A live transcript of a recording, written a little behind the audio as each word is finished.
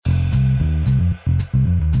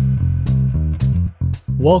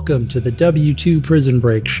Welcome to the W2 Prison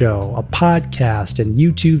Break Show, a podcast and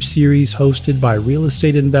YouTube series hosted by real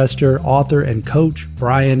estate investor, author, and coach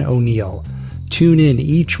Brian O'Neill. Tune in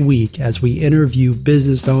each week as we interview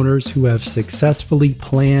business owners who have successfully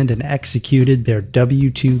planned and executed their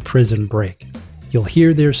W2 prison break. You'll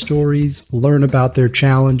hear their stories, learn about their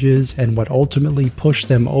challenges, and what ultimately pushed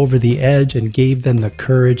them over the edge and gave them the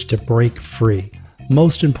courage to break free.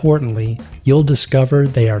 Most importantly, you'll discover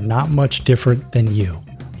they are not much different than you.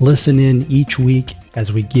 Listen in each week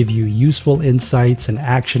as we give you useful insights and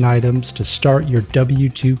action items to start your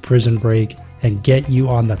W2 prison break and get you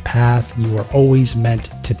on the path you were always meant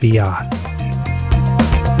to be on.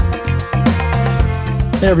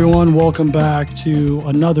 Hey everyone, welcome back to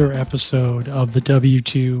another episode of the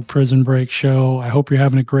W2 Prison Break Show. I hope you're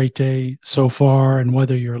having a great day so far, and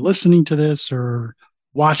whether you're listening to this or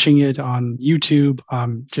watching it on YouTube,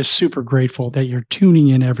 I'm just super grateful that you're tuning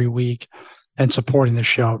in every week and supporting the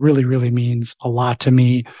show. It really, really means a lot to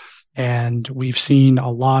me. And we've seen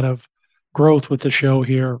a lot of growth with the show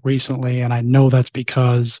here recently. And I know that's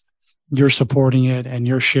because you're supporting it and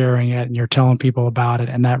you're sharing it and you're telling people about it.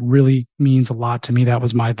 And that really means a lot to me. That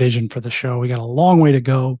was my vision for the show. We got a long way to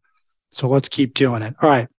go. So let's keep doing it. All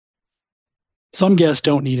right. Some guests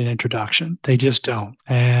don't need an introduction. They just don't.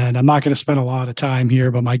 And I'm not going to spend a lot of time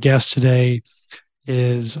here, but my guest today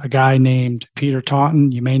is a guy named Peter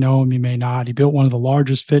Taunton. You may know him, you may not. He built one of the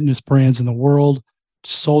largest fitness brands in the world,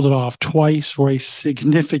 sold it off twice for a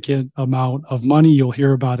significant amount of money. You'll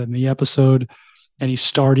hear about it in the episode. And he's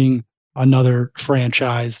starting another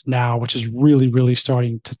franchise now, which is really, really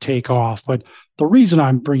starting to take off. But the reason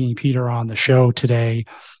I'm bringing Peter on the show today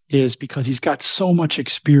is because he's got so much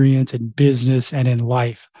experience in business and in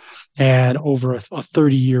life, and over a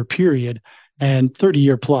 30-year period and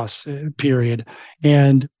 30-year plus period.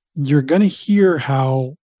 And you're going to hear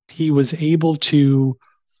how he was able to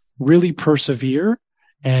really persevere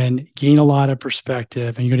and gain a lot of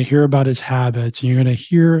perspective. And you're going to hear about his habits, and you're going to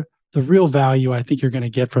hear the real value I think you're going to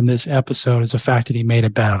get from this episode is the fact that he made a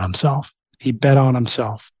bet on himself. He bet on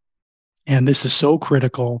himself. And this is so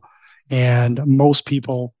critical. And most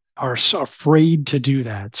people are so afraid to do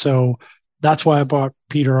that. So that's why I brought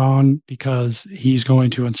Peter on, because he's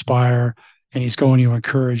going to inspire and he's going to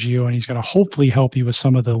encourage you, and he's going to hopefully help you with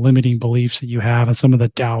some of the limiting beliefs that you have and some of the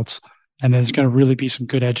doubts. And there's going to really be some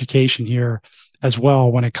good education here as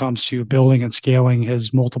well when it comes to building and scaling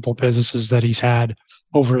his multiple businesses that he's had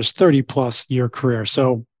over his 30 plus year career.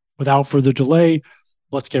 So without further delay,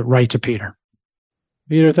 let's get right to Peter.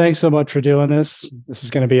 Peter, thanks so much for doing this. This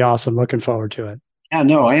is going to be awesome. Looking forward to it. Yeah,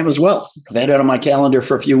 no, I am as well. I've had it on my calendar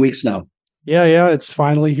for a few weeks now. Yeah, it's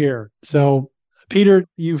finally here. So Peter,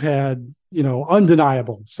 you've had,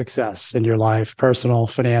 undeniable success in your life, personal,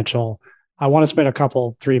 financial. I want to spend a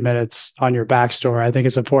couple, 3 minutes on your backstory. I think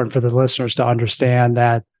it's important for the listeners to understand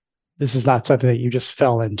that this is not something that you just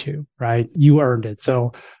fell into, right? You earned it.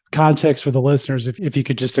 So context for the listeners, if you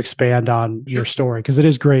could just expand on your story, because it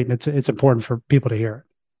is great and it's important for people to hear it.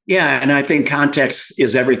 Yeah, and I think context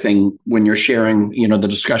is everything when you're sharing, the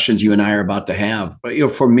discussions you and I are about to have.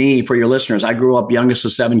 But, for me, for your listeners, I grew up youngest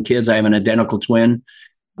of 7 kids. I have an identical twin.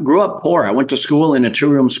 Grew up poor. I went to school in a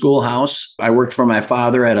 2-room schoolhouse. I worked for my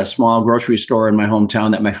father at a small grocery store in my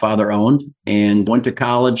hometown that my father owned, and went to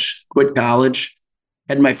college, quit college.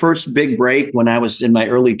 Had my first big break when I was in my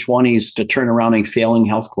early 20s to turn around a failing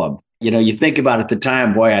health club. You think about it at the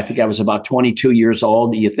time, boy, I think I was about 22 years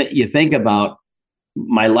old. You think about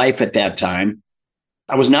my life at that time.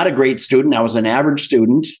 I was not a great student. I was an average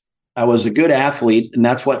student. I was a good athlete, and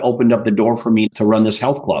that's what opened up the door for me to run this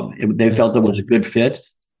health club. They felt it was a good fit,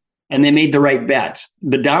 and they made the right bet.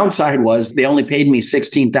 The downside was they only paid me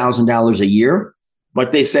 $16,000 a year,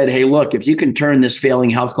 but they said, hey, look, if you can turn this failing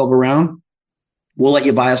health club around, we'll let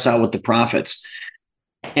you buy us out with the profits.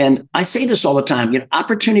 And I say this all the time,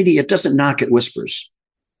 opportunity, it doesn't knock, it whispers.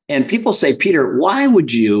 And people say, Peter, why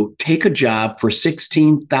would you take a job for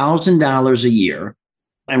 $16,000 a year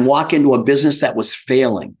and walk into a business that was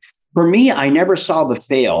failing? For me, I never saw the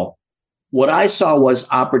fail. What I saw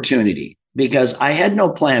was opportunity, because I had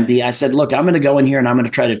no plan B. I said, look, I'm going to go in here and I'm going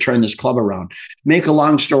to try to turn this club around. Make a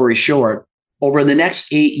long story short, over the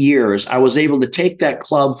next 8 years, I was able to take that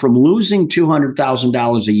club from losing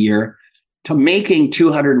 $200,000 a year to making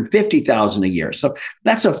 $250,000 a year. So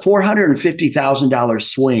that's a $450,000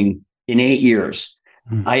 swing in 8 years.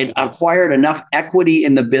 I had acquired enough equity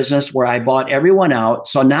in the business where I bought everyone out.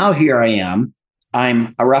 So now here I am.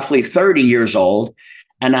 I'm roughly 30 years old,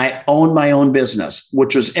 and I own my own business,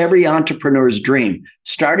 which was every entrepreneur's dream.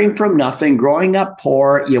 Starting from nothing, growing up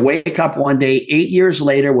poor, you wake up one day, 8 years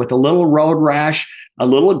later with a little road rash, a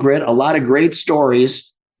little grit, a lot of great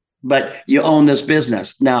stories, but you own this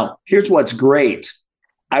business. Now, here's what's great.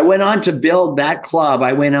 I went on to build that club.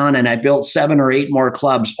 I went on and I built 7 or 8 more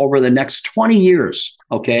clubs over the next 20 years.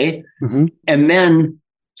 Okay. Mm-hmm. And then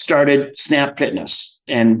started Snap Fitness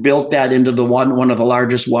and built that into the one of the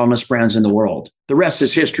largest wellness brands in the world. The rest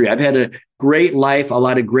is history. I've had a great life, a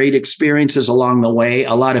lot of great experiences along the way,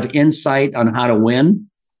 a lot of insight on how to win.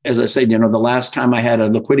 As I said, the last time I had a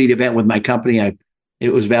liquidity event with my company,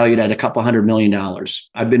 it was valued at $200 million.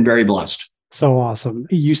 I've been very blessed. So awesome.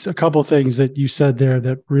 A couple of things that you said there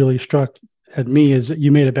that really struck at me is that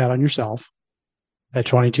you made a bet on yourself at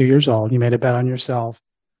 22 years old. You made a bet on yourself.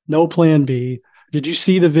 No plan B. Did you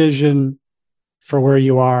see the vision for where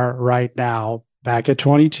you are right now back at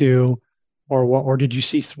 22? Or did you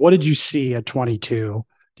see at 22?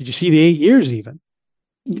 Did you see the 8 years even?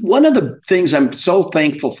 One of the things I'm so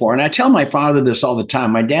thankful for, and I tell my father this all the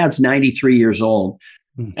time, my dad's 93 years old.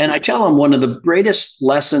 And I tell him one of the greatest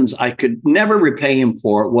lessons I could never repay him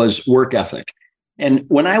for was work ethic. And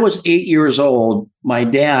when I was 8 years old, my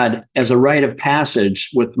dad, as a rite of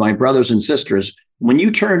passage with my brothers and sisters, when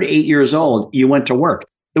you turned 8 years old, you went to work.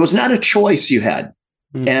 It was not a choice you had.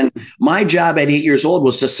 And my job at 8 years old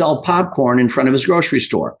was to sell popcorn in front of his grocery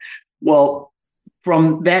store. Well,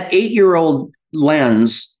 from that 8-year-old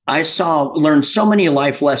lens, learned so many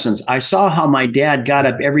life lessons. I saw how my dad got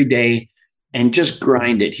up every day and just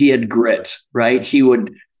grinded. He had grit, right?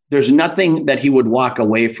 There's nothing that he would walk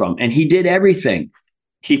away from. And he did everything.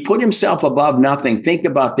 He put himself above nothing. Think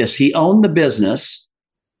about this. He owned the business,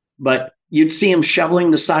 but you'd see him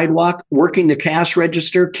shoveling the sidewalk, working the cash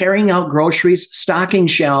register, carrying out groceries, stocking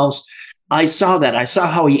shelves. I saw that. I saw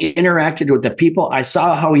how he interacted with the people. I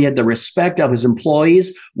saw how he had the respect of his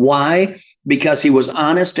employees. Why? Because he was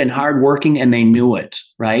honest and hardworking and they knew it,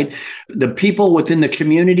 right? The people within the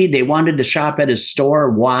community, they wanted to shop at his store.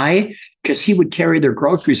 Why? Because he would carry their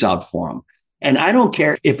groceries out for them. And I don't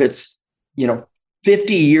care if it's,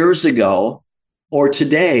 50 years ago or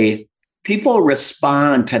today, people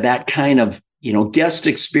respond to that kind of, guest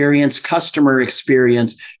experience, customer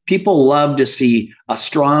experience. People love to see a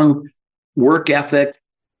strong work ethic,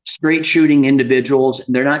 straight shooting individuals.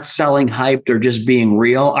 They're not selling hype. They're just being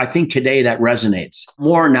real. I think today that resonates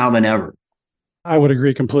more now than ever. I would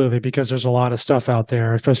agree completely because there's a lot of stuff out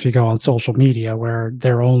there, especially if you go on social media where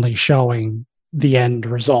they're only showing the end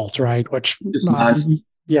result, right? Which,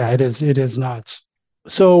 yeah, it is nuts.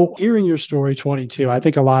 So hearing your story, 22, I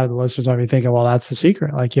think a lot of the listeners might be thinking, well, that's the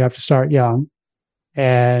secret. Like you have to start young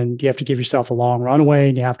and you have to give yourself a long runway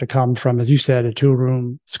and you have to come from, as you said, a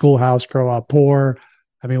 2-room schoolhouse, grow up poor.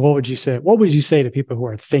 I mean, what would you say? What would you say to people who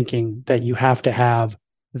are thinking that you have to have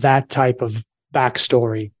that type of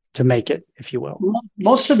backstory to make it, if you will?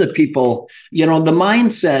 Most of the people, the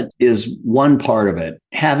mindset is one part of it.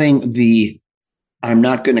 Having the I'm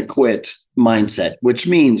not going to quit mindset, which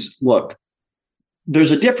means, look,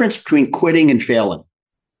 there's a difference between quitting and failing.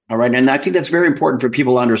 All right. And I think that's very important for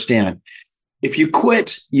people to understand. If you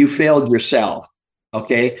quit, you failed yourself.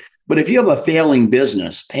 Okay. But if you have a failing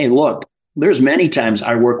business, hey, look, there's many times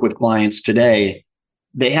I work with clients today,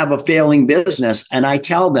 they have a failing business and I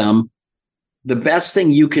tell them the best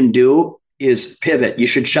thing you can do is pivot. You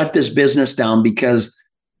should shut this business down because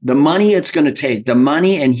the money it's going to take, the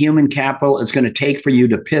money and human capital it's going to take for you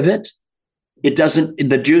to pivot,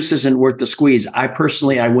 the juice isn't worth the squeeze.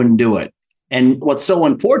 I wouldn't do it. And what's so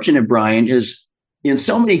unfortunate, Brian, is in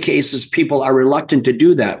so many cases, people are reluctant to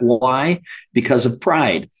do that. Why? Because of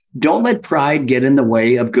pride. Don't let pride get in the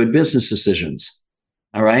way of good business decisions.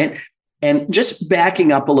 All right. And just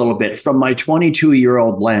backing up a little bit from my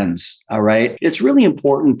 22-year-old lens. All right. It's really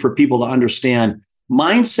important for people to understand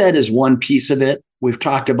mindset is one piece of it. We've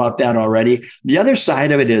talked about that already. The other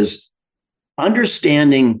side of it is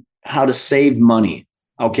understanding how to save money.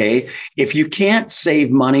 Okay. If you can't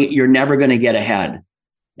save money, you're never going to get ahead.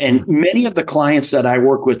 And many of the clients that I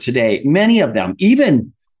work with today, many of them,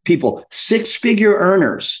 even people, 6-figure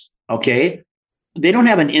earners, okay, they don't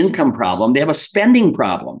have an income problem. They have a spending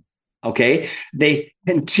problem. Okay. They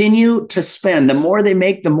continue to spend. The more they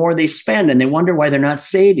make, the more they spend, and they wonder why they're not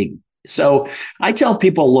saving. So I tell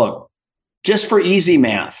people, look, just for easy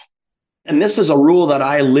math, and this is a rule that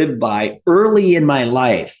I live by early in my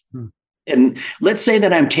life. And let's say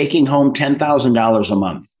that I'm taking home $10,000 a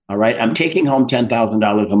month. All right. I'm taking home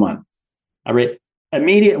 $10,000 a month. All right.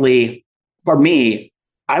 Immediately, for me,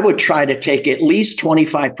 I would try to take at least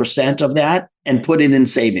 25% of that and put it in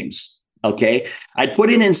savings. Okay. I'd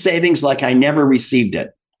put it in savings like I never received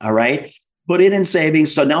it. All right. Put it in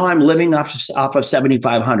savings. So now I'm living off of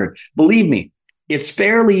 7,500. Believe me, it's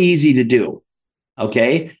fairly easy to do.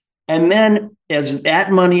 Okay. And then as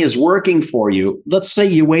that money is working for you, let's say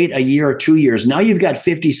you wait a year or 2 years. Now you've got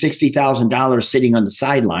 $50,000, $60,000 sitting on the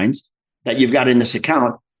sidelines that you've got in this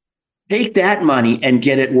account. Take that money and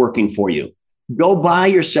get it working for you. Go buy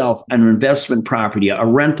yourself an investment property, a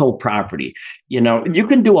rental property. You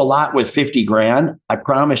can do a lot with 50 grand. I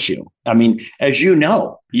promise you. I mean, as you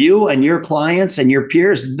know, you and your clients and your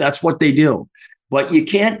peers, that's what they do. But you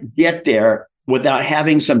can't get there without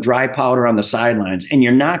having some dry powder on the sidelines. And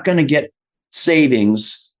you're not going to get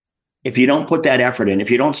savings if you don't put that effort in,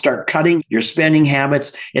 if you don't start cutting your spending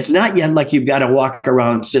habits. It's not yet like you've got to walk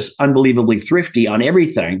around just unbelievably thrifty on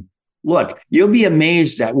everything. Look, you'll be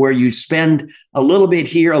amazed at where you spend a little bit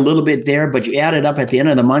here, a little bit there, but you add it up at the end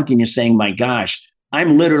of the month and you're saying, my gosh,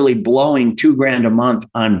 I'm literally blowing $2,000 a month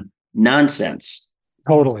on nonsense.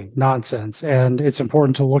 Totally nonsense. And it's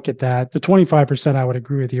important to look at that. The 25%, I would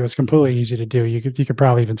agree with you, is completely easy to do. You could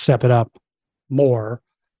probably even step it up more.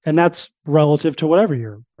 And that's relative to whatever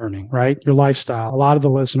you're earning, right? Your lifestyle. A lot of the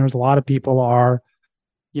listeners, a lot of people are,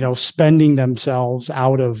 spending themselves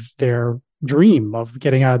out of their dream of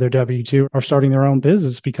getting out of their W-2 or starting their own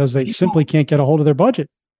business because they simply can't get a hold of their budget.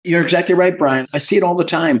 You're exactly right, Brian. I see it all the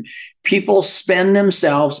time. People spend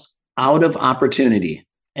themselves out of opportunity.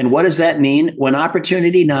 And what does that mean? When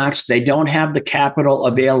opportunity knocks, they don't have the capital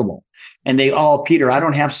available. And Peter, I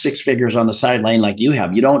don't have 6 figures on the sideline like you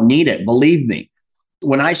have. You don't need it. Believe me.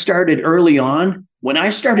 When I started early on, one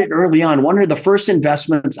of the first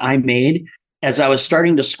investments I made as I was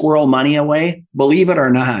starting to squirrel money away, believe it or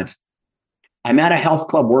not, I'm at a health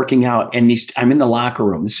club working out and I'm in the locker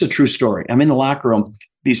room. This is a true story. I'm in the locker room.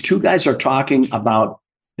 These 2 guys are talking about,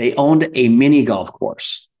 they owned a mini golf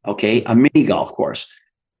course. Okay. A mini golf course.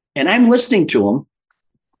 And I'm listening to them.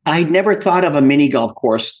 I'd never thought of a mini golf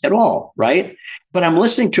course at all. Right. But I'm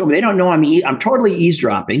listening to them. They don't know I'm totally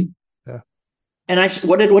eavesdropping. Yeah. And I said,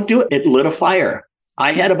 what did it do? It lit a fire.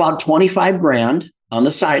 I had about 25 grand on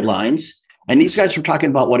the sidelines. And these guys were talking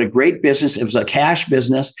about what a great business. It was a cash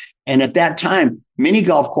business. And at that time, mini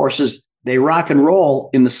golf courses, they rock and roll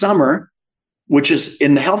in the summer, which is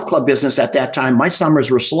in the health club business at that time. My summers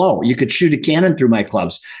were slow. You could shoot a cannon through my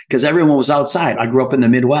clubs because everyone was outside. I grew up in the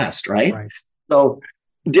Midwest, right? So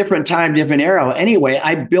different time, different era. Anyway,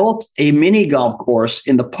 I built a mini golf course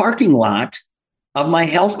in the parking lot of my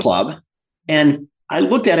health club. And I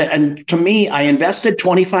looked at it. And to me, I invested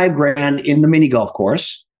 25 grand in the mini golf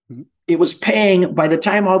course. It was paying, by the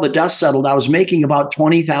time all the dust settled, I was making about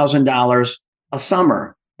 $20,000 a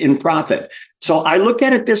summer in profit. So I looked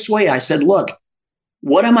at it this way. I said, look,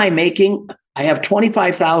 what am I making? I have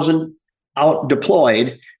 25,000 out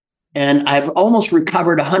deployed, and I've almost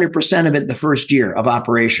recovered 100% of it the first year of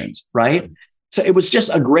operations, right? So it was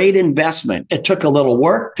just a great investment. It took a little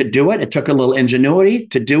work to do it. It took a little ingenuity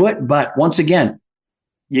to do it. But once again,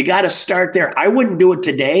 you got to start there. I wouldn't do it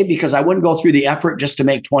today because I wouldn't go through the effort just to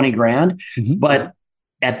make 20 grand. Mm-hmm. But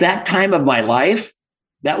at that time of my life,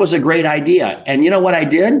 that was a great idea. And you know what I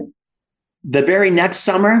did? The very next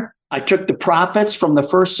summer, I took the profits from the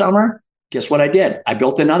first summer. Guess what I did? I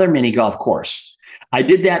built another mini golf course. I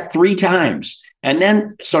did that 3 times. And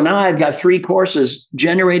then, so now I've got 3 courses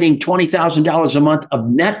generating $20,000 a month of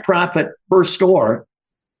net profit per store.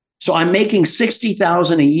 So I'm making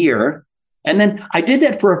 $60,000 a year. And then I did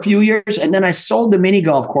that for a few years. And then I sold the mini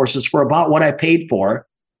golf courses for about what I paid for.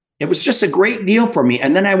 It was just a great deal for me.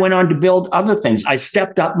 And then I went on to build other things. I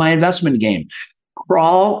stepped up my investment game.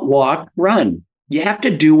 Crawl, walk, run. You have to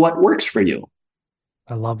do what works for you.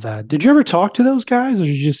 I love that. Did you ever talk to those guys, or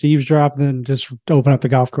did you just eavesdrop and then just open up the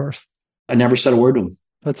golf course? I never said a word to them.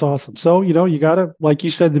 That's awesome. So, you got to, like you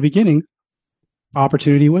said in the beginning,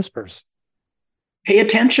 opportunity whispers. Pay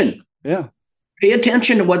attention. Yeah. Pay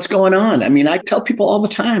attention to what's going on. I mean, I tell people all the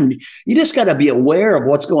time, you just got to be aware of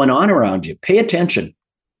what's going on around you. Pay attention.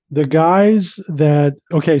 The guys that,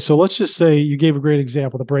 okay, so let's just say you gave a great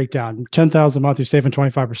example, the breakdown, 10,000 a month, you're saving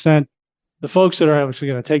 25%. The folks that are actually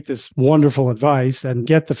going to take this wonderful advice and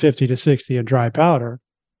get the 50 to 60 in dry powder,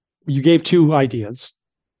 you gave 2 ideas.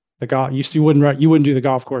 You wouldn't do the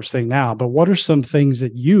golf course thing now, but what are some things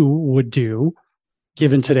that you would do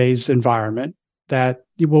given today's environment that,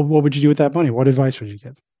 what would you do with that money? What advice would you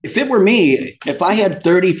give? If it were me, if I had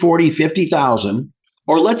 30, 40, 50,000,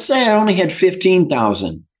 or let's say I only had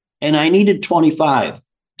 15,000 and I needed 25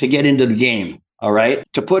 to get into the game, all right,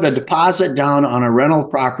 to put a deposit down on a rental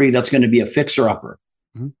property that's going to be a fixer-upper.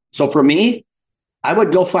 Mm-hmm. So for me, I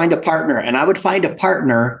would go find a partner, and I would find a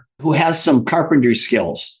partner who has some carpentry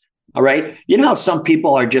skills, all right? You know how some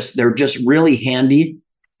people they're just really handy.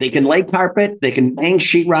 They can lay carpet, they can hang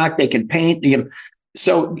sheetrock, they can paint,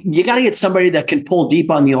 So you got to get somebody that can pull deep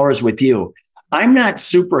on the oars with you. I'm not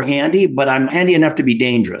super handy, but I'm handy enough to be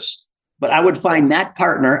dangerous. But I would find that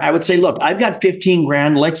partner. I would say, look, I've got 15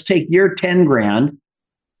 grand. Let's take your 10 grand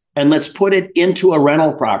and let's put it into a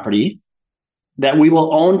rental property that we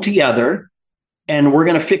will own together. And we're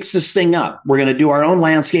going to fix this thing up. We're going to do our own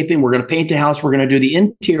landscaping. We're going to paint the house. We're going to do the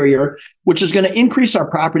interior, which is going to increase our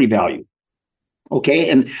property value. Okay.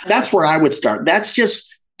 And that's where I would start. That's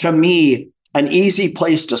just, to me, an easy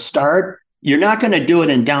place to start. You're not going to do it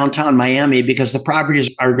in downtown Miami because the properties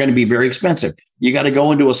are going to be very expensive. You got to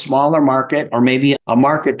go into a smaller market or maybe a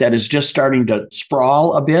market that is just starting to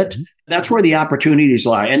sprawl a bit. That's where the opportunities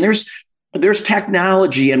lie. And there's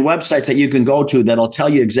technology and websites that you can go to that'll tell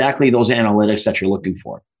you exactly those analytics that you're looking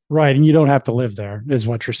for. Right. And you don't have to live there, is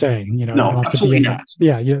what you're saying. You know, no, you don't absolutely not.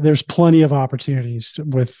 There's plenty of opportunities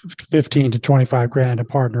with 15 to 25 grand to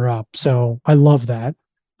partner up. So I love that.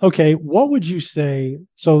 Okay. What would you say?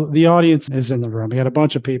 So the audience is in the room. We got a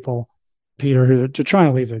bunch of people, Peter, who are trying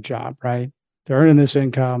to leave their job, right? They're earning this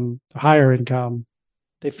income, higher income.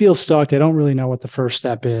 They feel stuck. They don't really know what the first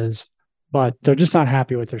step is, but they're just not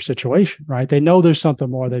happy with their situation, right? They know there's something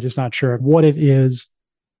more. They're just not sure what it is.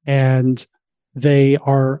 And they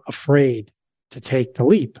are afraid to take the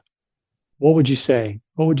leap. What would you say?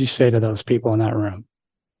 What would you say to those people in that room?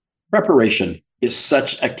 Preparation is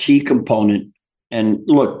such a key component. And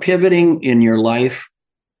look, pivoting in your life,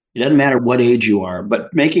 it doesn't matter what age you are,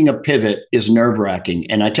 but making a pivot is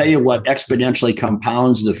nerve-wracking. And I tell you what exponentially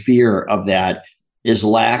compounds the fear of that is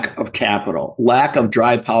lack of capital, lack of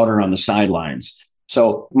dry powder on the sidelines.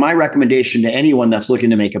 So my recommendation to anyone that's looking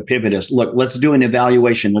to make a pivot is, look, let's do an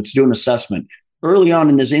evaluation. Let's do an assessment. Early on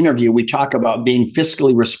in this interview, we talk about being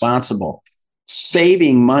fiscally responsible,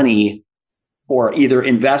 saving money for either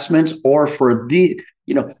investments or for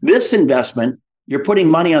this investment. You're putting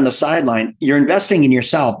money on the sideline. You're investing in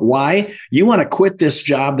yourself. Why? You want to quit this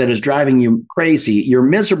job that is driving you crazy. You're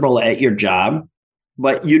miserable at your job,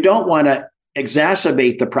 but you don't want to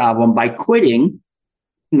exacerbate the problem by quitting.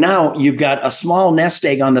 Now you've got a small nest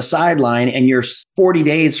egg on the sideline and you're 40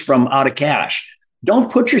 days from out of cash.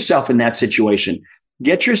 Don't put yourself in that situation.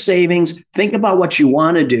 Get your savings, think about what you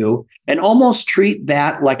want to do, and almost treat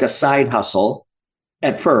that like a side hustle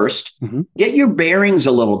at first. Mm-hmm. Get your bearings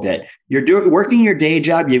a little bit. You're working your day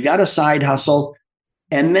job, you've got a side hustle.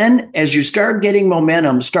 And then as you start getting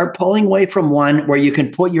momentum, start pulling away from one where you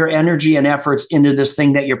can put your energy and efforts into this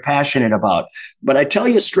thing that you're passionate about. But I tell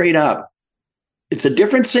you straight up, it's a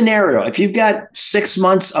different scenario. If you've got 6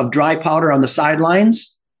 months of dry powder on the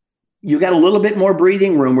sidelines, you got a little bit more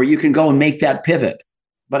breathing room where you can go and make that pivot.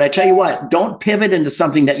 But I tell you what, don't pivot into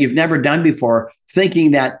something that you've never done before,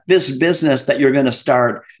 thinking that this business that you're going to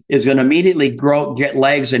start is going to immediately grow, get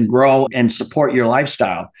legs and grow and support your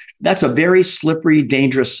lifestyle. That's a very slippery,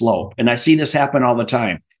 dangerous slope. And I see this happen all the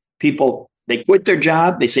time. People, they quit their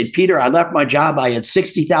job. They say, Peter, I left my job. I had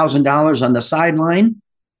 $60,000 on the sideline.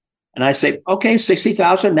 And I say, okay,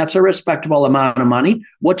 $60,000, that's a respectable amount of money.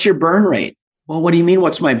 What's your burn rate? Well, what do you mean?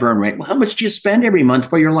 What's my burn rate? Well, how much do you spend every month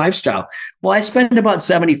for your lifestyle? Well, I spend about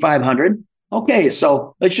 $7,500. Okay,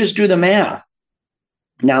 so let's just do the math.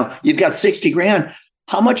 Now you've got 60 grand.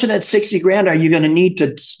 How much of that 60 grand are you going to need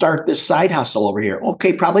to start this side hustle over here?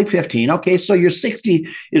 Okay, probably 15. Okay, so your 60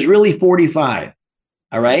 is really 45.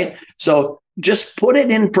 All right. So just put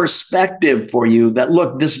it in perspective for you that,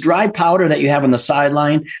 look, this dry powder that you have on the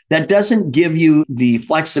sideline, that doesn't give you the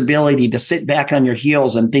flexibility to sit back on your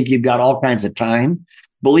heels and think you've got all kinds of time.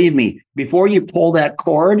 Believe me, before you pull that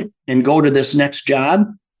cord and go to this next job,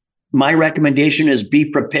 my recommendation is be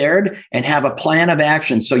prepared and have a plan of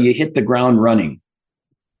action so you hit the ground running.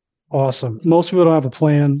 Awesome. Most people don't have a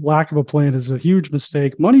plan. Lack of a plan is a huge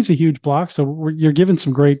mistake. Money's a huge block. So you're giving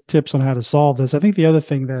some great tips on how to solve this. I think the other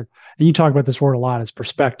thing that, and you talk about this word a lot, is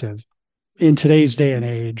perspective. In today's day and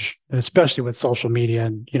age, and especially with social media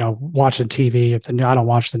and, watching TV, I don't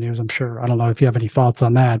watch the news, I'm sure. I don't know if you have any thoughts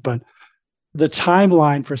on that, but the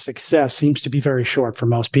timeline for success seems to be very short for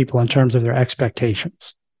most people in terms of their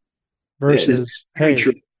expectations versus, hey,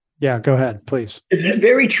 true. Yeah, go ahead, please.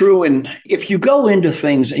 Very true. And if you go into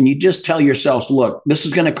things and you just tell yourselves, look, this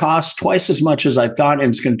is going to cost twice as much as I thought, and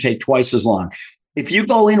it's going to take twice as long. If you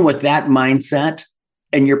go in with that mindset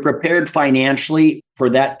and you're prepared financially for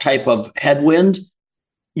that type of headwind,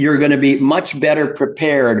 you're going to be much better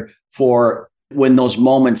prepared for when those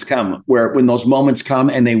moments come,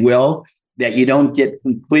 and they will, that you don't get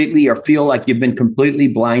completely or feel like you've been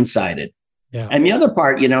completely blindsided. Yeah. And the other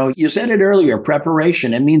part, you said it earlier,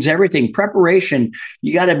 preparation. It means everything. Preparation,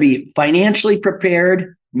 you got to be financially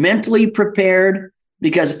prepared, mentally prepared,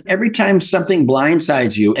 because every time something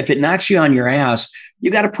blindsides you, if it knocks you on your ass,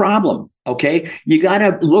 you got a problem. Okay. You got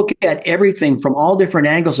to look at everything from all different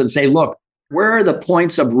angles and say, look, where are the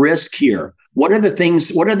points of risk here? What are the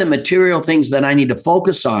things, what are the material things that I need to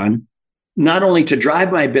focus on, not only to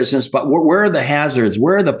drive my business, but where are the hazards?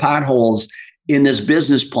 Where are the potholes in this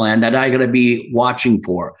business plan that I got to be watching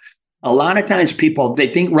for? A lot of times people, they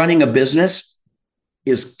think running a business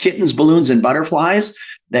is kittens, balloons, and butterflies,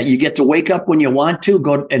 that you get to wake up when you want to,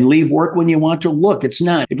 go and leave work when you want to. Look, it's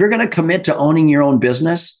not. If you're going to commit to owning your own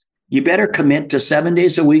business, you better commit to 7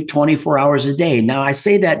 days a week, 24 hours a day. Now, I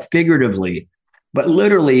say that figuratively, but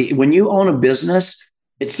literally, when you own a business,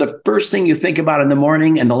 it's the first thing you think about in the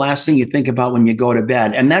morning and the last thing you think about when you go to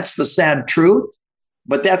bed. And that's the sad truth,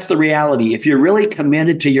 but that's the reality. If you're really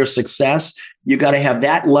committed to your success, you got to have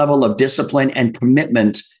that level of discipline and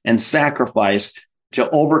commitment and sacrifice to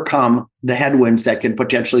overcome the headwinds that can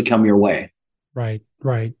potentially come your way. Right,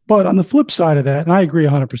 right. But on the flip side of that, and I agree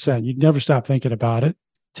 100%, you'd never stop thinking about it.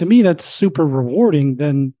 To me, that's super rewarding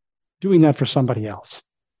than doing that for somebody else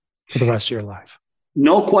for the rest of your life.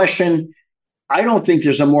 No question. I don't think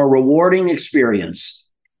there's a more rewarding experience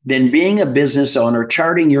than being a business owner,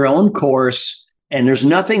 charting your own course. And there's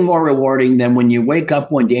nothing more rewarding than when you wake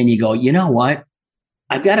up one day and you go, you know what?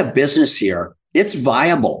 I've got a business here. It's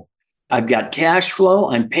viable. I've got cash flow.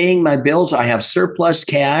 I'm paying my bills. I have surplus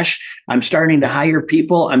cash. I'm starting to hire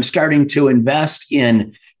people. I'm starting to invest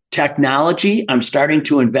in technology. I'm starting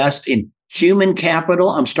to invest in human capital.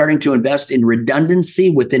 I'm starting to invest in redundancy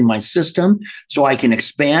within my system so I can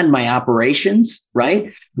expand my operations,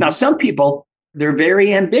 right? Now, some people, they're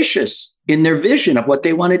very ambitious in their vision of what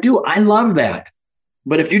they want to do. I love that.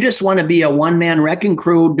 But if you just want to be a one-man wrecking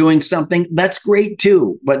crew doing something, that's great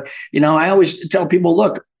too. But, I always tell people,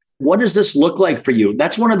 look, what does this look like for you?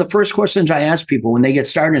 That's one of the first questions I ask people when they get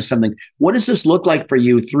started in something. What does this look like for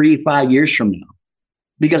you 3-5 years from now?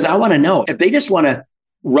 Because I want to know if they just want to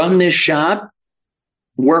run this shop,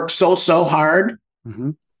 work so hard,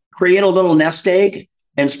 create a little nest egg,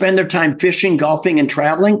 and spend their time fishing, golfing, and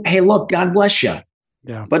traveling. Hey, look, God bless you.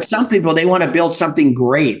 Yeah. But some people, they want to build something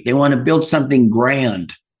great. They want to build something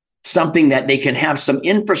grand, something that they can have some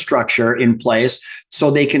infrastructure in place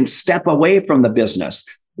so they can step away from the business.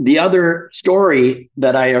 The other story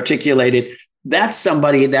that I articulated, that's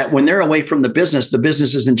somebody that when they're away from the business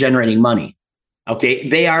isn't generating money. Okay,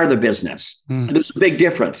 they are the business. There's a big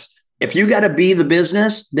difference. If you got to be the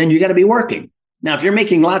business, then you got to be working. Now, if you're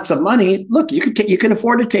making lots of money, look, you can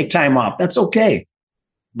afford to take time off. That's okay.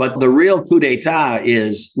 But the real coup d'etat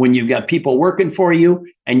is when you've got people working for you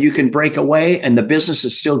and you can break away and the business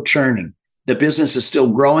is still churning. The business is still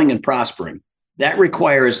growing and prospering. That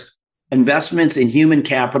requires investments in human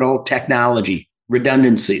capital, technology,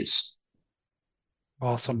 redundancies.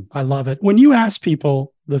 Awesome. I love it. When you ask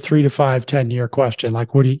people the 3 to 5, 10-year question,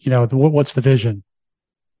 like, what do what's the vision?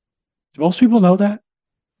 Do most people know that?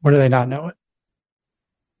 Or do they not know it?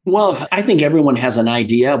 Well, I think everyone has an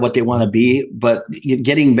idea of what they want to be, but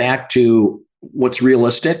getting back to what's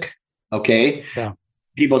realistic, okay? Yeah.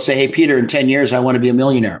 People say, hey, Peter, in 10 years, I want to be a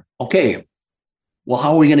millionaire. Okay. Well,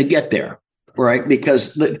 how are we going to get there? Right?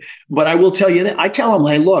 But I will tell you that I tell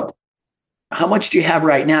them, hey, look, how much do you have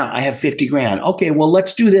right now? I have 50 grand. Okay, well,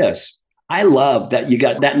 let's do this. I love that you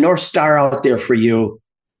got that North Star out there for you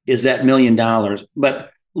is that $1 million.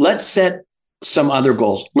 But let's set some other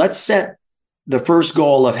goals. Let's set the first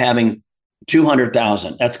goal of having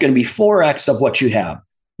 200,000. That's going to be 4x of what you have.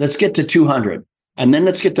 Let's get to 200. And then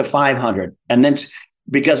let's get to 500. And then,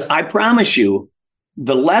 because I promise you,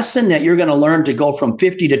 the lesson that you're going to learn to go from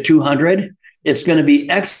 50 to 200, it's going to be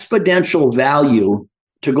exponential value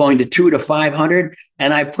to going to 2 to 500.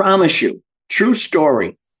 And I promise you, true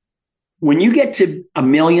story, when you get to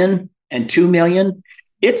 1 million and 2 million,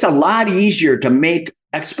 it's a lot easier to make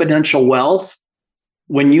exponential wealth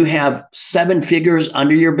when you have 7 figures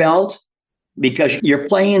under your belt because you're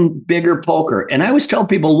playing bigger poker. And I always tell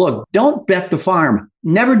people, look, don't bet the farm.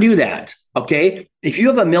 Never do that. Okay. If you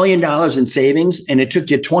have $1 million in savings and it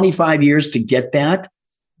took you 25 years to get that,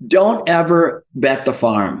 don't ever bet the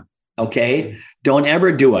farm. Okay. Don't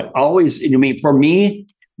ever do it. Always, for me,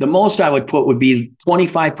 the most I would put would be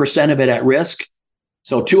 25% of it at risk.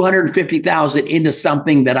 So 250,000 into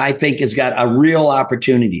something that I think has got a real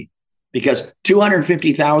opportunity, because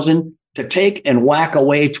 250,000 to take and whack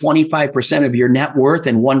away 25% of your net worth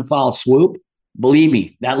in one foul swoop, believe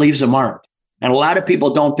me, that leaves a mark. And a lot of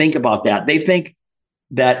people don't think about that. They think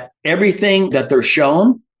that everything that they're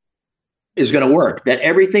shown is going to work, that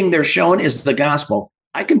everything they're shown is the gospel.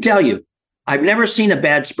 I can tell you, I've never seen a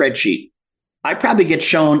bad spreadsheet. I probably get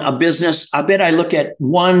shown a business. I bet I look at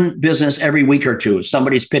one business every week or two.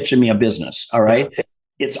 Somebody's pitching me a business. All right.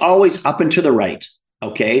 It's always up and to the right.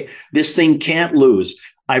 Okay. This thing can't lose.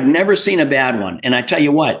 I've never seen a bad one. And I tell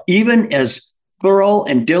you what, even as thorough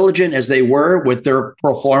and diligent as they were with their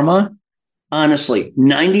pro forma, honestly,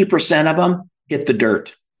 90% of them hit the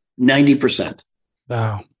dirt. 90%.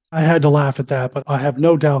 Wow. I had to laugh at that, but I have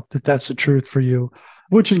no doubt that that's the truth for you.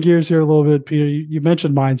 Switching gears here a little bit, Peter, you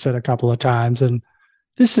mentioned mindset a couple of times. And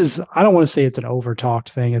this is, I don't want to say it's an over-talked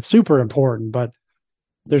thing. It's super important, but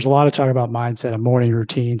there's a lot of talk about mindset and morning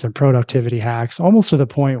routines and productivity hacks, almost to the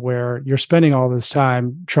point where you're spending all this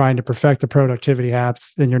time trying to perfect the productivity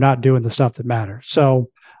hacks and you're not doing the stuff that matters. So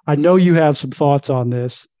I know you have some thoughts on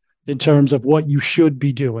this in terms of what you should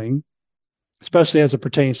be doing, especially as it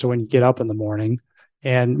pertains to when you get up in the morning,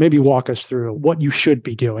 and maybe walk us through what you should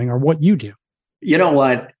be doing or what you do. You know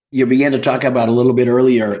what? You began to talk about a little bit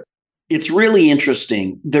earlier. It's really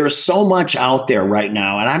interesting. There's so much out there right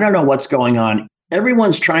now, and I don't know what's going on.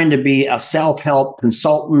 Everyone's trying to be a self-help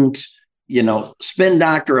consultant, spin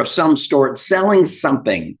doctor of some sort, selling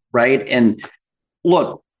something, right? And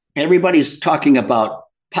look, everybody's talking about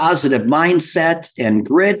positive mindset and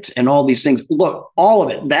grit and all these things. Look, all of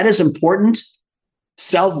it, that is important.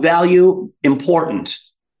 Self-value, important.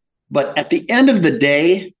 But at the end of the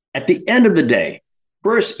day,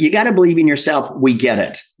 first, you got to believe in yourself. We get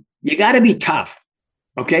it. You got to be tough.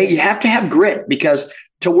 Okay. You have to have grit, because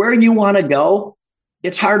to where you want to go,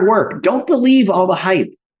 it's hard work. Don't believe all the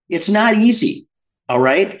hype. It's not easy. All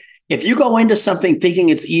right. If you go into something thinking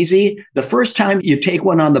it's easy, the first time you take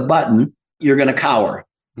one on the button, you're going to cower.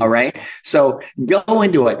 All right. So go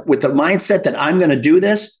into it with the mindset that I'm going to do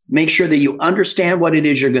this. Make sure that you understand what it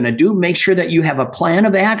is you're going to do. Make sure that you have a plan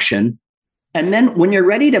of action. And then when you're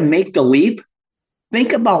ready to make the leap,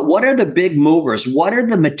 think about what are the big movers? What are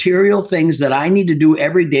the material things that I need to do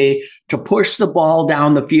every day to push the ball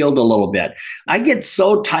down the field a little bit? I get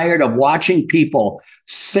so tired of watching people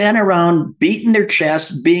stand around beating their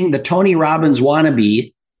chest, being the Tony Robbins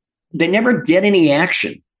wannabe. They never get any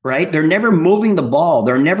action, right? They're never moving the ball.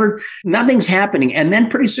 Nothing's happening. And then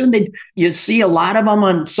pretty soon you see a lot of them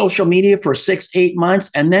on social media for 6-8 months,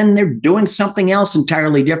 and then they're doing something else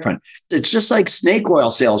entirely different. It's just like snake oil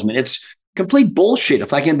salesmen. It's complete bullshit.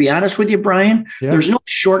 If I can be honest with you, Brian, There's no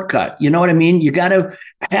shortcut. You know what I mean? You got to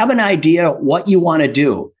have an idea what you want to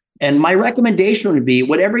do. And my recommendation would be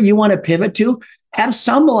whatever you want to pivot to, have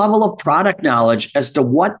some level of product knowledge as to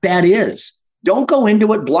what that is. Don't go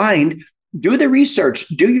into it blind. Do the research,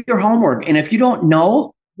 do your homework. And if you don't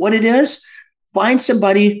know what it is, find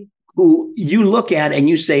somebody who you look at and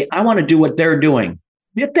you say, I want to do what they're doing.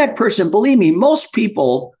 If that person, believe me, most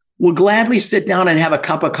people will gladly sit down and have a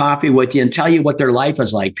cup of coffee with you and tell you what their life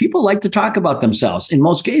is like. People like to talk about themselves in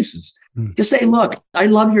most cases. Just say, look, I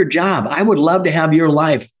love your job. I would love to have your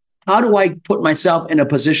life. How do I put myself in a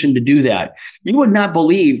position to do that? You would not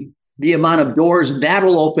believe the amount of doors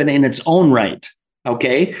that'll open in its own right.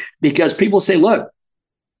 Okay. Because people say, look,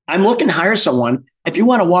 I'm looking to hire someone. If you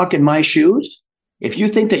want to walk in my shoes, if you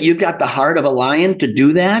think that you've got the heart of a lion to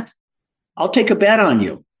do that, I'll take a bet on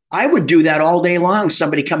you. I would do that all day long.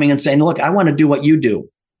 Somebody coming and saying, look, I want to do what you do.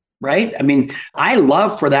 Right. I mean, I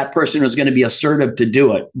love for that person who's going to be assertive to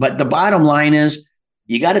do it. But the bottom line is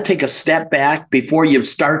you got to take a step back before you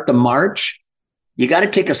start the march. You got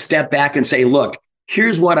to take a step back and say, look,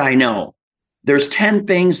 here's what I know. There's 10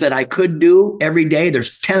 things that I could do every day.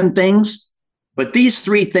 There's 10 things, but these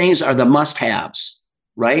 3 things are the must-haves,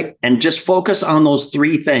 right? And just focus on those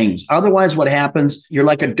 3 things. Otherwise, what happens, you're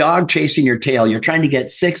like a dog chasing your tail. You're trying to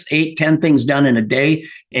get 6, 8, 10 things done in a day.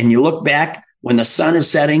 And you look back when the sun is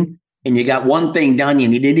setting and you got 1 thing done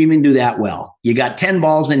and you didn't even do that well. You got 10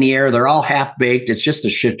 balls in the air. They're all half-baked. It's just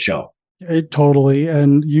a shit show. Totally.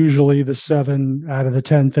 And usually the 7 out of the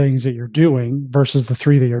 10 things that you're doing versus the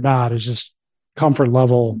 3 that you're not is just comfort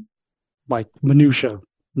level, like minutia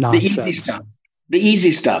nonsense. The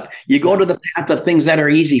easy stuff. You go to the path of things that are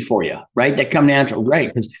easy for you, right? That come natural,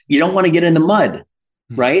 right? Because you don't want to get in the mud,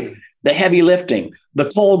 right? The heavy lifting, the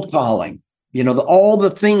cold calling, all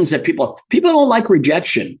the things that people don't like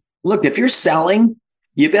rejection. Look, if you're selling,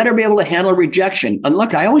 you better be able to handle rejection. And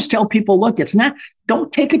look, I always tell people, look,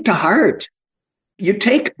 don't take it to heart. You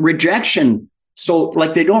take rejection so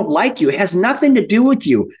like they don't like you. It has nothing to do with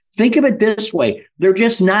you. Think of it this way. They're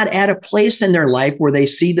just not at a place in their life where they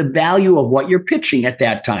see the value of what you're pitching at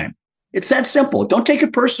that time. It's that simple. Don't take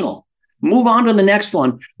it personal. Move on to the next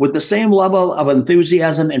one with the same level of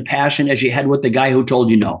enthusiasm and passion as you had with the guy who told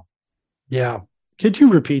you no. Yeah. Could you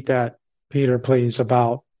repeat that, Peter, please,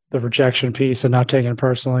 about the rejection piece and not taking it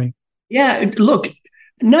personally? Yeah. Look,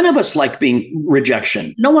 none of us like being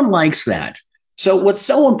rejection. No one likes that. So what's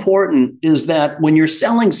so important is that when you're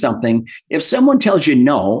selling something, if someone tells you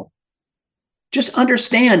no, just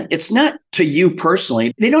understand it's not to you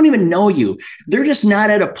personally. They don't even know you. They're just not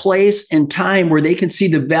at a place and time where they can see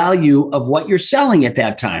the value of what you're selling at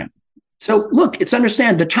that time. So look, it's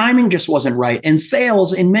understand the timing just wasn't right. And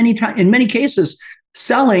sales in many cases,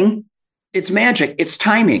 selling, it's magic. It's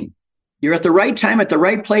timing. You're at the right time, at the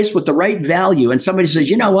right place with the right value. And somebody says,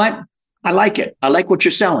 you know what? I like it. I like what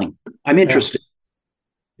you're selling. I'm interested.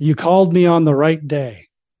 Yeah. You called me on the right day.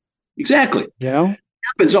 Exactly. You know? It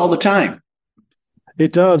happens all the time.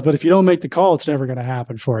 It does. But if you don't make the call, it's never going to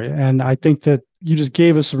happen for you. And I think that you just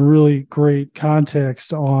gave us some really great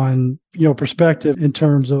context on, perspective in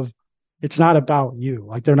terms of it's not about you.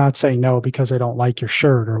 Like they're not saying no because they don't like your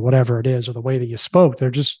shirt or whatever it is or the way that you spoke.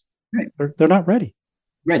 They're just, they're not ready.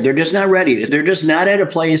 Right. They're just not ready. They're just not at a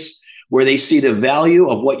place where they see the value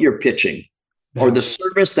of what you're pitching or the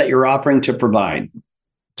service that you're offering to provide.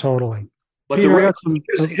 Totally. But Peter,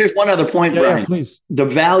 here's one other point, Brian. Yeah, please. The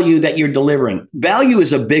value that you're delivering. Value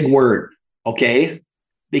is a big word, okay?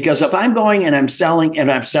 Because if I'm going and I'm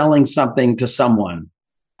selling something to someone,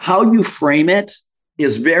 how you frame it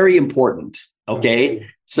is very important, okay?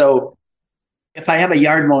 So if I have a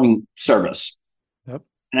yard mowing service,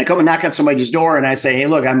 and I come and knock on somebody's door and I say, hey,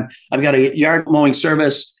 look, I've got a yard mowing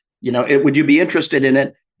service, would you be interested in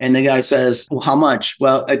it? And the guy says, well, how much?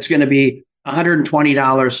 Well, it's going to be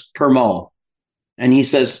 $120 per mow. And he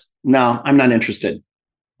says, no, I'm not interested.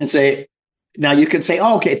 And say, now you could say,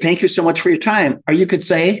 oh, okay, thank you so much for your time. Or you could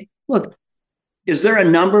say, look, is there a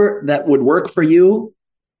number that would work for you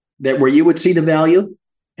where you would see the value?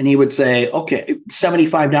 And he would say, okay,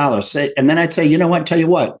 $75. And then I'd say, you know what, tell you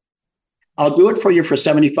what, I'll do it for you for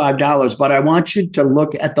 $75, but I want you to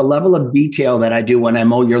look at the level of detail that I do when I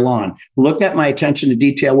mow your lawn. Look at my attention to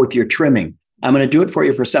detail with your trimming. I'm going to do it for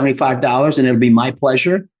you for $75 and it'll be my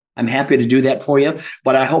pleasure. I'm happy to do that for you,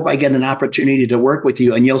 but I hope I get an opportunity to work with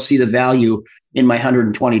you and you'll see the value in my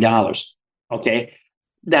 $120. Okay.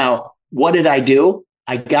 Now, what did I do?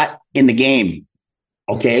 I got in the game.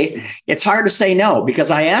 Okay. It's hard to say no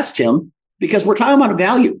because I asked him because we're talking about a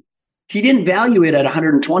value. He didn't value it at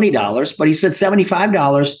 $120, but he said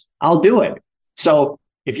 $75, I'll do it. So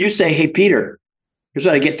if you say, hey, Peter, here's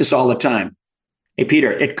what I get this all the time. Hey,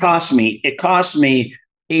 Peter, it costs me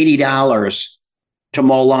 $80 to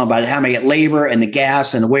mow lawn. By the time I get labor and the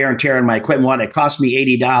gas and the wear and tear on my equipment, it cost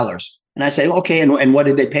me $80. And I say, okay, and what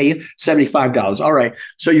did they pay you? $75. All right.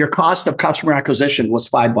 So your cost of customer acquisition was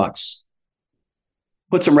 $5.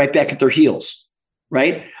 Puts them right back at their heels,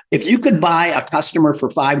 right? If you could buy a customer for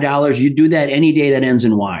 $5, you'd do that any day that ends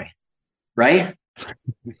in Y, right?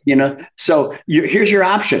 So here's your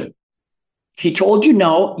option. He told you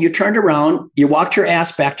no, you turned around, you walked your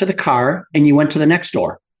ass back to the car and you went to the next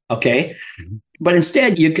door. Okay. But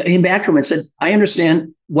instead you came back to him and said, I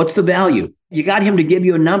understand. What's the value? You got him to give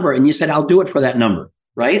you a number and you said, I'll do it for that number.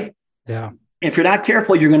 Right. Yeah. If you're not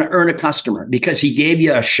careful, you're going to earn a customer because he gave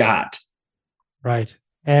you a shot. Right.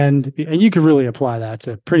 And you can really apply that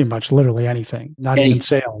to pretty much literally anything, not even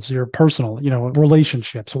sales, your personal,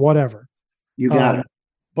 relationships, whatever. You got it.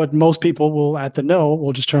 But most people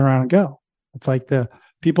will just turn around and go. It's like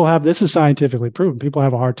this is scientifically proven. People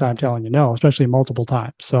have a hard time telling you no, especially multiple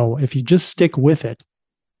times. So if you just stick with it,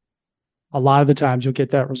 a lot of the times you'll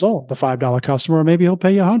get that result. The $5 customer, maybe he'll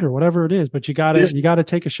pay you $100, whatever it is, but you got to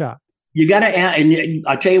take a shot. You got to add, and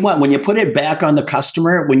I'll tell you what, when you put it back on the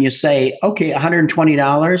customer, when you say, okay,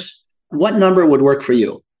 $120, what number would work for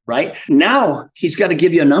you, right? Now he's got to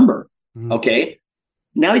give you a number, okay?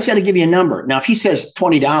 Now he's got to give you a number. Now, if he says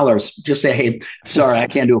 $20, just say, hey, sorry, I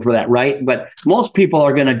can't do it for that, right? But most people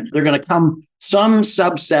they're going to come some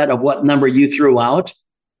subset of what number you threw out.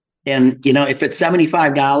 And, if it's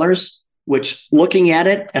 $75, which looking at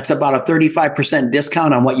it, that's about a 35%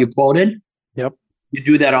 discount on what you quoted. Yep. You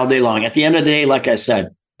do that all day long. At the end of the day, like I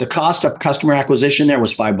said, the cost of customer acquisition there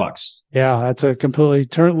was $5. Yeah, that's a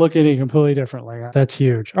look at it completely differently. That's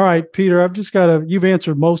huge. All right, Peter, you've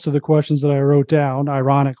answered most of the questions that I wrote down,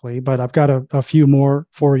 ironically, but I've got a few more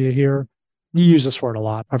for you here. You use this word a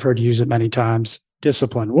lot. I've heard you use it many times.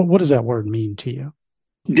 Discipline. What does that word mean to you?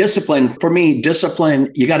 Discipline, for me,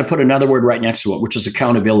 you got to put another word right next to it, which is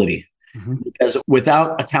accountability. Mm-hmm. Because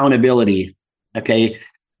without accountability, okay,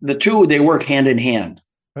 the two, they work hand in hand,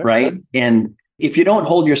 right? And if you don't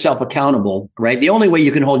hold yourself accountable, right, the only way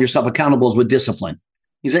you can hold yourself accountable is with discipline.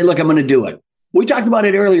 You say, look, I'm going to do it. We talked about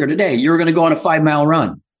it earlier today. You're going to go on a 5-mile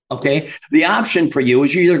run, okay? The option for you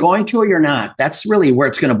is you're either going to or you're not. That's really where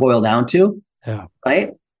it's going to boil down to,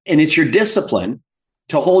 right? And it's your discipline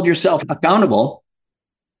to hold yourself accountable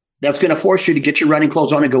that's going to force you to get your running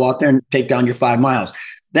clothes on and go out there and take down your 5 miles.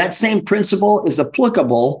 That same principle is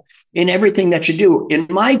applicable in everything that you do. In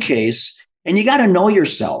my case, And you got to know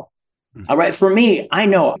yourself. All right. For me, I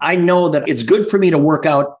know that it's good for me to work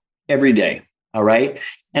out every day. All right.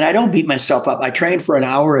 And I don't beat myself up. I train for an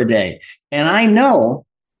hour a day. And I know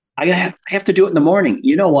I have to do it in the morning.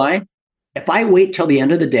 You know why? If I wait till the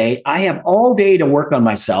end of the day, I have all day to work on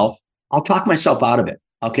myself. I'll talk myself out of it.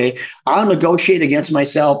 Okay. I'll negotiate against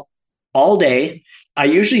myself all day. I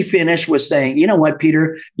usually finish with saying, you know what,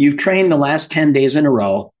 Peter, you've trained the last 10 days in a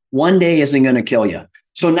row. One day isn't going to kill you.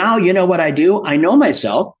 So now you know what I do? I know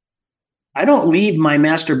myself. I don't leave my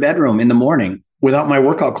master bedroom in the morning without my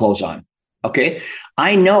workout clothes on. Okay.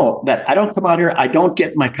 I know that I don't come out here. I don't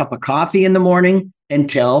get my cup of coffee in the morning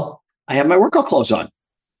until I have my workout clothes on.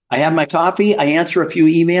 I have my coffee. I answer a few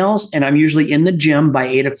emails, and I'm usually in the gym by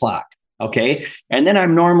 8:00. Okay. And then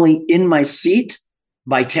I'm normally in my seat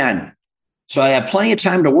by 10. So I have plenty of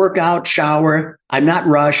time to work out, shower. I'm not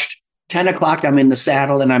rushed. 10:00, I'm in the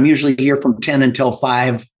saddle, and I'm usually here from 10 until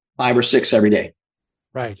 5 or 6 every day.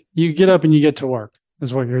 Right. You get up and you get to work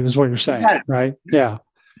is what you're saying. Right. Yeah.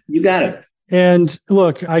 You got it. And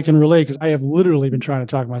look, I can relate because I have literally been trying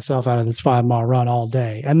to talk myself out of this 5-mile run all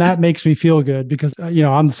day. And that makes me feel good because,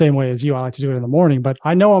 I'm the same way as you. I like to do it in the morning, but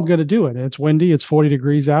I know I'm going to do it. And it's windy. It's 40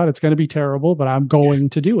 degrees out. It's going to be terrible, but I'm going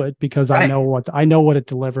to do it because I know what it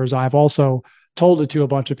delivers. I've also told it to a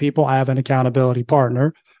bunch of people. I have an accountability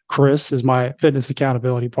partner. Chris is my fitness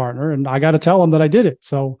accountability partner, and I got to tell them that I did it.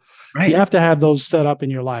 So you have to have those set up in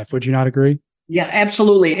your life. Would you not agree? Yeah,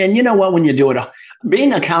 absolutely. And you know what, when you do it,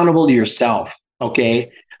 being accountable to yourself. Okay.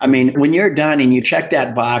 I mean, when you're done and you check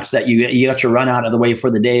that box that you got your run out of the way for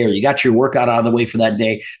the day, or you got your workout out of the way for that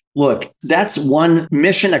day, look, that's one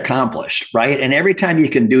mission accomplished, right? And every time you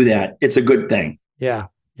can do that, it's a good thing. Yeah.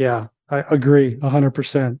 Yeah. I agree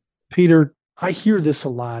 100%. Peter, I hear this a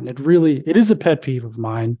lot, and it is a pet peeve of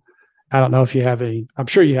mine. I don't know if you have I'm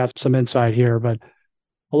sure you have some insight here, but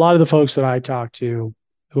a lot of the folks that I talk to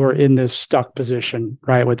who are in this stuck position,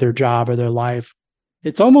 right, with their job or their life,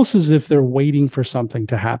 it's almost as if they're waiting for something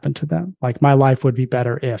to happen to them. Like, my life would be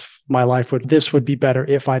better if this would be better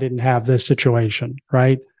if I didn't have this situation,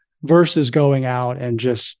 right? Versus going out and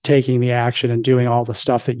just taking the action and doing all the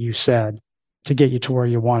stuff that you said to get you to where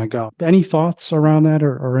you want to go. Any thoughts around that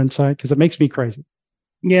or insight? Because it makes me crazy.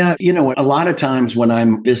 Yeah. You know what? A lot of times when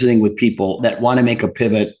I'm visiting with people that want to make a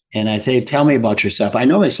pivot and I say, tell me about yourself, I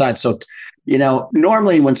know my side. So,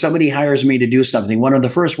 normally when somebody hires me to do something, one of the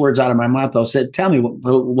first words out of my mouth, they'll say, tell me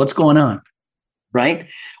what's going on, right?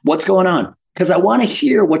 What's going on? Because I want to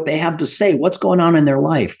hear what they have to say. What's going on in their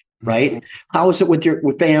life, right? How is it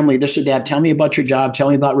with family, this or that? Tell me about your job. Tell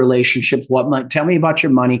me about relationships. Tell me about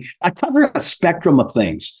your money. I cover a spectrum of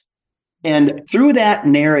things. And through that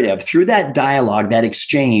narrative, through that dialogue, that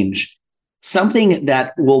exchange, something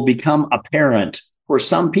that will become apparent for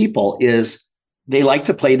some people is they like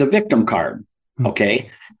to play the victim card, okay?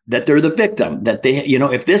 That they're the victim, that they,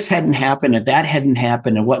 if this hadn't happened, if that hadn't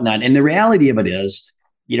happened and whatnot. And the reality of it is,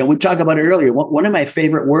 we talked about it earlier. One of my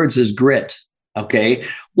favorite words is grit, okay?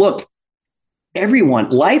 Look,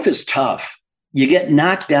 life is tough. You get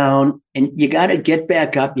knocked down and you got to get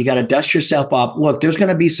back up. You got to dust yourself off. Look, there's going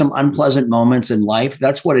to be some unpleasant moments in life.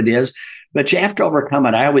 That's what it is. But you have to overcome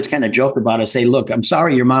it. I always kind of joke about it. Say, look, I'm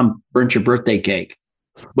sorry your mom burnt your birthday cake,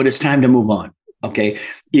 but it's time to move on. Okay.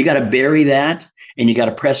 You got to bury that and you got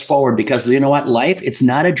to press forward because you know what? Life, it's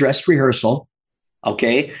not a dress rehearsal.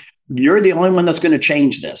 Okay. You're the only one that's going to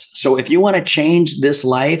change this. So if you want to change this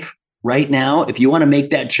life right now, if you want to make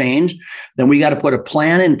that change, then we got to put a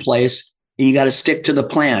plan in place. And you got to stick to the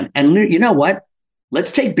plan. And you know what?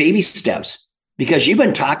 Let's take baby steps because you've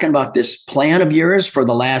been talking about this plan of yours for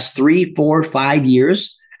the last 3, 4, 5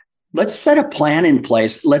 years. Let's set a plan in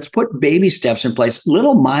place. Let's put baby steps in place,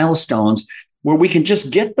 little milestones where we can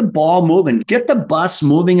just get the ball moving, get the bus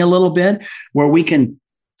moving a little bit, where we can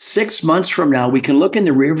 6 months from now, we can look in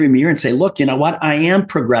the rearview mirror and say, look, you know what? I am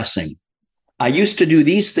progressing. I used to do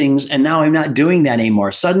these things and now I'm not doing that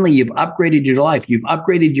anymore. Suddenly you've upgraded your life. You've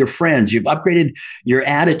upgraded your friends. You've upgraded your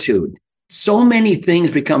attitude. So many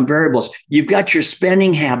things become variables. You've got your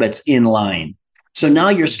spending habits in line. So now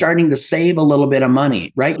you're starting to save a little bit of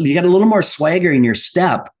money, right? You got a little more swagger in your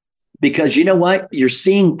step because you know what? You're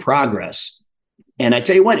seeing progress. And I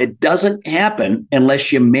tell you what, it doesn't happen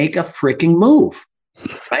unless you make a freaking move,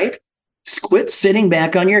 right? Quit sitting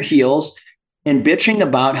back on your heels and bitching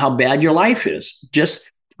about how bad your life is.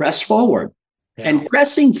 Just press forward. Yeah. And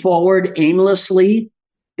pressing forward aimlessly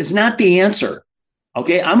is not the answer.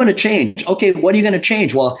 Okay, I'm going to change. Okay, what are you going to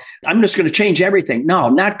change? Well, I'm just going to change everything. No,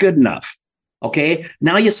 not good enough. Okay,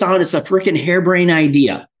 now you sound it's a freaking harebrained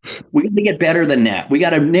idea. We got to get better than that. We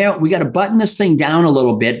got to button this thing down a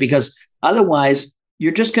little bit because otherwise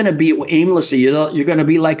you're just going to be aimlessly. You're going to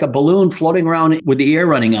be like a balloon floating around with the air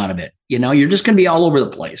running out of it. You're just going to be all over the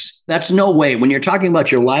place. That's no way. When you're talking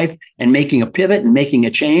about your life and making a pivot and making a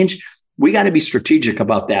change, we got to be strategic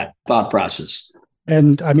about that thought process.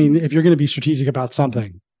 And I mean, if you're going to be strategic about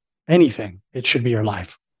something, anything, it should be your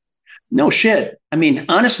life. No shit. I mean,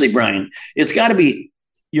 honestly, Brian, it's got to be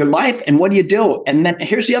your life and what do you do? And then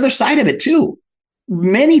here's the other side of it too.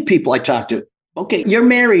 Many people I talk to, okay, you're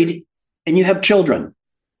married and you have children.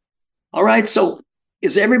 All right. So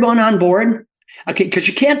is everyone on board? Okay. Because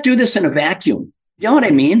you can't do this in a vacuum. You know what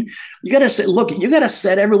I mean? You got to say, look, you got to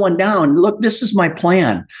set everyone down. Look, this is my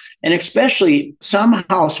plan. And especially some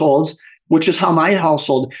households, which is how my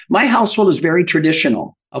household is very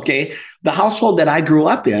traditional. Okay. The household that I grew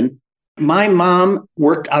up in, my mom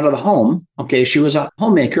worked out of the home. Okay. She was a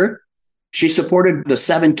homemaker. She supported the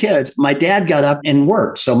 7 kids. My dad got up and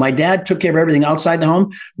worked. So my dad took care of everything outside the home.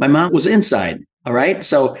 My mom was inside. All right.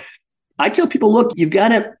 So I tell people, look, you've got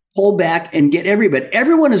to pull back and get everybody.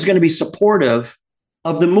 Everyone is going to be supportive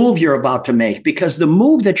of the move you're about to make, because the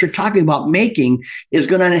move that you're talking about making is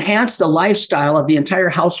going to enhance the lifestyle of the entire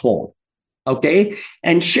household. Okay.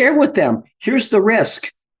 And share with them. Here's the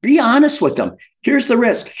risk. Be honest with them. Here's the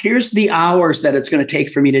risk. Here's the hours that it's going to take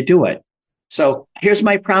for me to do it. So here's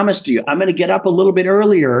my promise to you. I'm going to get up a little bit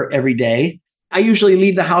earlier every day. I usually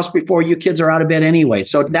leave the house before you kids are out of bed anyway.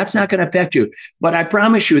 So that's not going to affect you. But I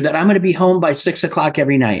promise you that I'm going to be home by 6 o'clock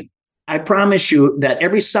every night. I promise you that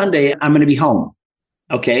every Sunday I'm going to be home.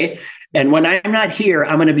 Okay. And when I'm not here,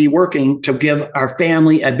 I'm going to be working to give our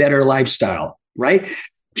family a better lifestyle, right?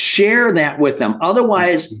 Share that with them.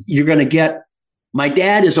 Otherwise, you're going to get, my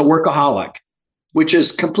dad is a workaholic, which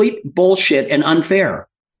is complete bullshit and unfair.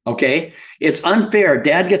 Okay. It's unfair.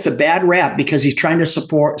 Dad gets a bad rap because he's trying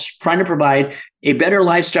to provide a better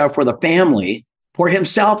lifestyle for the family, for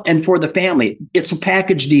himself and for the family. It's a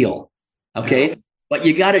package deal. Okay. Yeah. But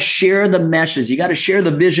you got to share the message. You got to share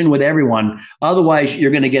the vision with everyone. Otherwise, you're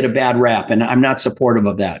going to get a bad rap. And I'm not supportive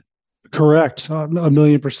of that. Correct.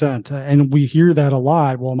 1,000,000%. And we hear that a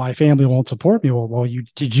lot. Well, my family won't support me. Well,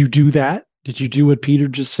 did you do that? Did you do what Peter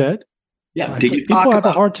just said? Yeah. People have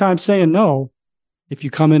a hard time saying no if you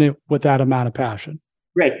come in it with that amount of passion.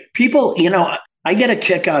 Right. People, I get a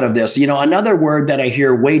kick out of this. Another word that I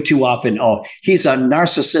hear way too often, he's a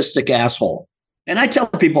narcissistic asshole. And I tell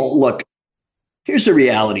people, look, here's the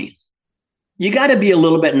reality. You got to be a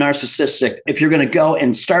little bit narcissistic if you're going to go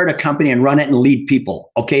and start a company and run it and lead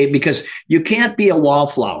people. Okay. Because you can't be a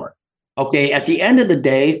wallflower. Okay. At the end of the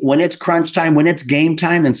day, when it's crunch time, when it's game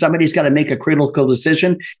time and somebody's got to make a critical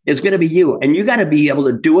decision, it's going to be you. And you got to be able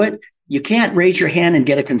to do it. You can't raise your hand and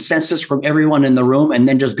get a consensus from everyone in the room and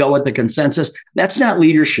then just go with the consensus. That's not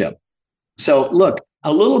leadership. So look,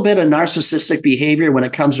 a little bit of narcissistic behavior when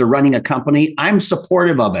it comes to running a company, I'm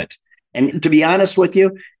supportive of it. And to be honest with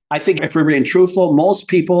you, I think if we're being truthful, most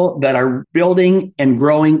people that are building and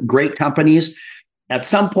growing great companies, at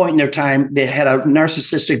some point in their time, they had a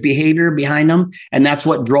narcissistic behavior behind them. And that's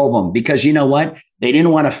what drove them. Because you know what? They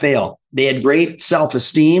didn't want to fail. They had great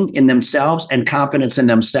self-esteem in themselves and confidence in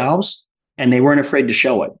themselves. And they weren't afraid to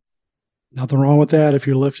show it. Nothing wrong with that if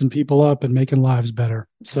you're lifting people up and making lives better.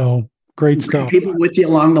 So great stuff. People with you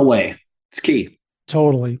along the way. It's key.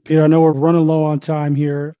 Totally. Peter, I know we're running low on time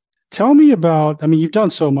here. Tell me about, you've done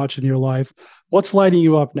so much in your life. What's lighting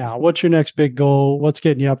you up now? What's your next big goal? What's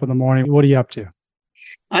getting you up in the morning? What are you up to?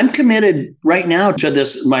 I'm committed right now to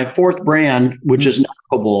this, my 4th brand, which is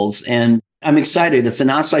Naco Bowls. And I'm excited. It's an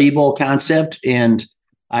acai bowl concept. And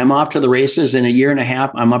I'm off to the races in a year and a half.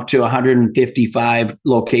 I'm up to 155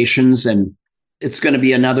 locations. And it's going to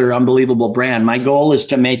be another unbelievable brand. My goal is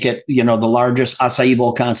to make it, the largest acai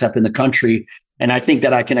bowl concept in the country. And I think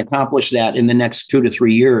that I can accomplish that in the next 2 to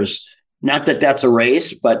 3 years. Not that that's a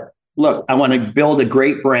race, but look, I want to build a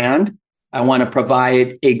great brand. I want to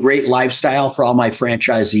provide a great lifestyle for all my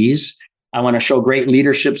franchisees. I want to show great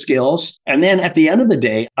leadership skills. And then at the end of the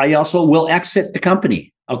day, I also will exit the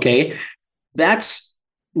company. Okay. That's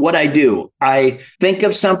what I do. I think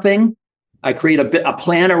of something. I create a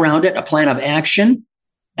plan around it, a plan of action,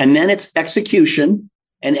 and then it's execution.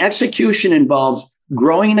 And execution involves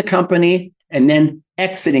growing the company and then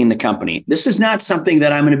exiting the company. This is not something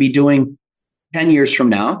that I'm going to be doing 10 years from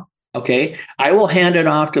now. Okay. I will hand it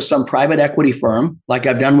off to some private equity firm like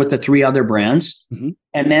I've done with the 3 other brands. Mm-hmm.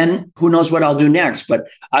 And then who knows what I'll do next. But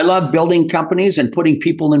I love building companies and putting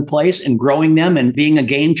people in place and growing them and being a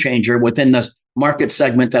game changer within the market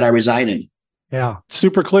segment that I reside in. Yeah,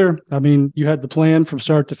 super clear. You had the plan from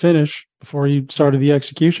start to finish before you started the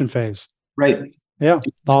execution phase. Right. Yeah,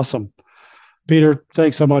 awesome. Peter,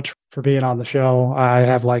 thanks so much for being on the show. I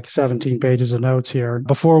have like 17 pages of notes here.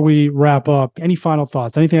 Before we wrap up, any final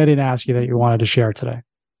thoughts? Anything I didn't ask you that you wanted to share today?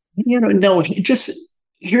 No, just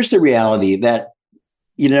here's the reality that,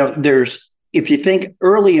 if you think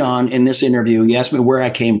early on in this interview, you asked me where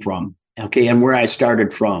I came from, okay, and where I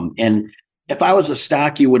started from. And if I was a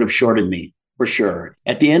stock, you would have shorted me for sure.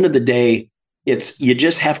 At the end of the day, you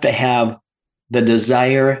just have to have the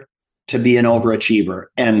desire to be an overachiever.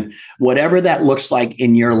 And whatever that looks like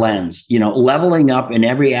in your lens, leveling up in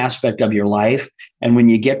every aspect of your life. And when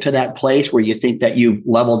you get to that place where you think that you've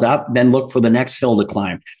leveled up, then look for the next hill to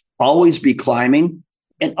climb. Always be climbing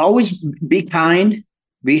and always be kind,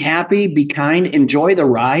 be happy, be kind, enjoy the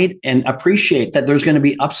ride, and appreciate that there's going to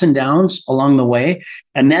be ups and downs along the way.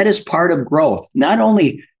 And that is part of growth, not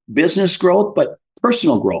only business growth, but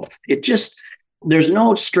personal growth. There's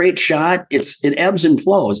no straight shot. It ebbs and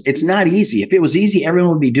flows. It's not easy. If it was easy,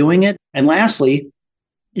 everyone would be doing it. And lastly,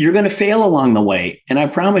 you're going to fail along the way. And I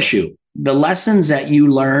promise you, the lessons that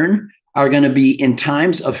you learn are going to be in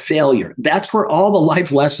times of failure. That's where all the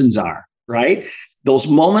life lessons are, right? Those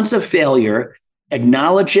moments of failure,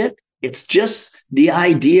 acknowledge it. It's just the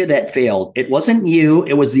idea that failed. It wasn't you.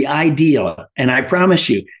 It was the idea. And I promise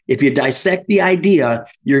you, if you dissect the idea,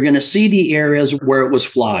 you're going to see the areas where it was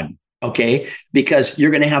flawed. Okay, because you're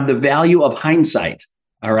going to have the value of hindsight.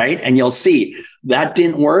 All right. And you'll see that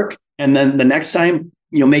didn't work. And then the next time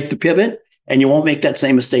you'll make the pivot and you won't make that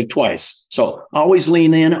same mistake twice. So always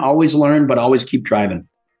lean in, always learn, but always keep driving.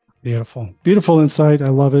 Beautiful. Beautiful insight. I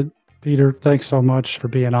love it. Peter, thanks so much for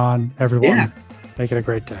being on, everyone. Yeah. Make it a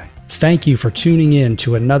great day. Thank you for tuning in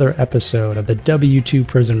to another episode of the W2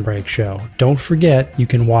 Prison Break Show. Don't forget, you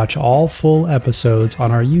can watch all full episodes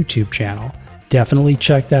on our YouTube channel. Definitely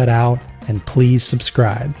check that out and please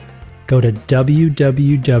subscribe. Go to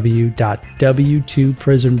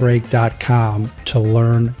www.w2prisonbreak.com to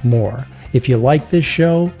learn more. If you like this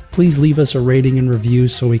show, please leave us a rating and review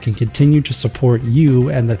so we can continue to support you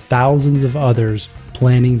and the thousands of others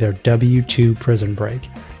planning their W2 prison break.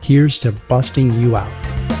 Here's to busting you out.